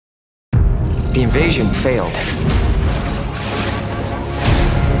The invasion failed.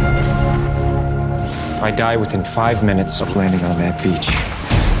 I die within 5 minutes of landing on that beach,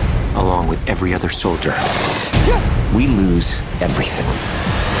 along with every other soldier. We lose everything.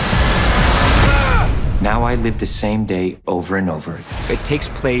 Now I live the same day over and over. It takes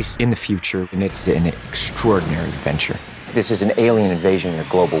place in the future, and it's an extraordinary adventure. This is an alien invasion and a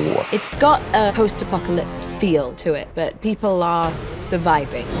global war. It's got a post-apocalypse feel to it, but people are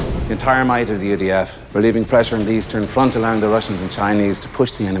surviving. The entire might of the UDF, relieving pressure on the Eastern Front, allowing the Russians and Chinese to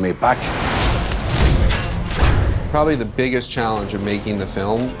push the enemy back. Probably the biggest challenge of making the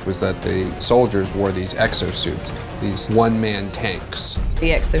film was that the soldiers wore these exosuits, these one-man tanks.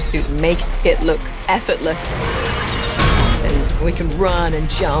 The exosuit makes it look effortless. And we can run and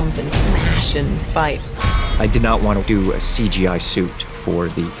jump and smash and fight. I did not want to do a CGI suit for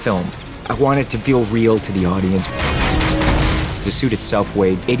the film. I wanted to feel real to the audience. The suit itself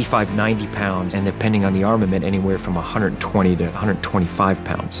weighed 85, 90 pounds, and depending on the armament, anywhere from 120 to 125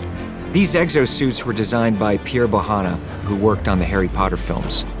 pounds. These exosuits were designed by Pierre Bohana, who worked on the Harry Potter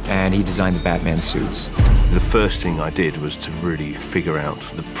films, and he designed the Batman suits. The first thing I did was to really figure out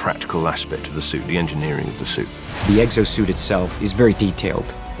the practical aspect of the suit, the engineering of the suit. The exosuit itself is very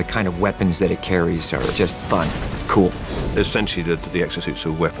detailed. The kind of weapons that it carries are just fun, cool. Essentially, the exosuits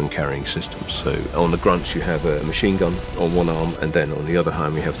are weapon-carrying systems. So on the grunts, you have a machine gun on one arm, and then on the other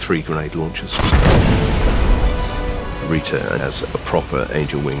arm, you have 3 grenade launchers. Rita has a proper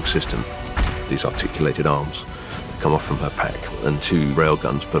angel wing system. These articulated arms that come off from her pack, and 2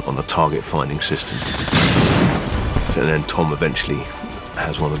 railguns put on the target finding system. And then Tom eventually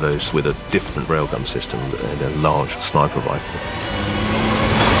has one of those with a different railgun system and a large sniper rifle.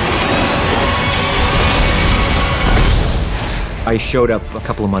 I showed up a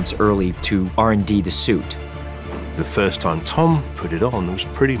couple of months early to R&D the suit. The first time Tom put it on was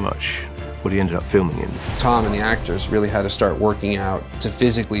pretty much what he ended up filming in. Tom and the actors really had to start working out to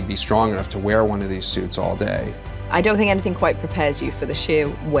physically be strong enough to wear one of these suits all day. I don't think anything quite prepares you for the sheer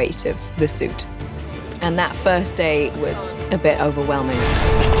weight of the suit. And that first day was a bit overwhelming.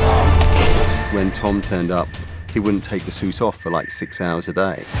 When Tom turned up, he wouldn't take the suit off for like 6 hours a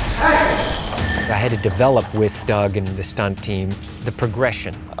day. I had to develop with Doug and the stunt team the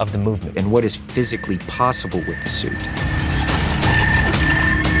progression of the movement and what is physically possible with the suit.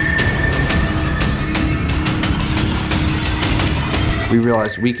 We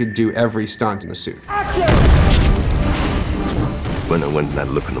realized we could do every stunt in the suit. When I went and had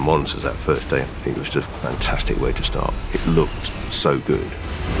a look at the monitors that first day, it was just a fantastic way to start. It looked so good.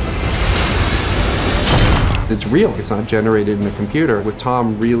 It's real. It's not generated in a computer. With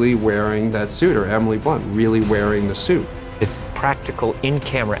Tom really wearing that suit, or Emily Blunt really wearing the suit. It's practical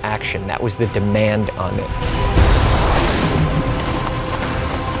in-camera action. That was the demand on it.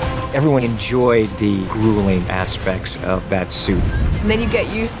 Everyone enjoyed the grueling aspects of that suit. And then you get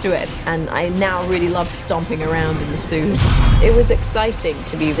used to it, and I now really love stomping around in the suit. It was exciting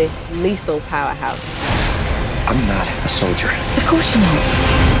to be this lethal powerhouse. I'm not a soldier. Of course you're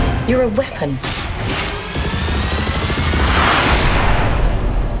not. You're a weapon.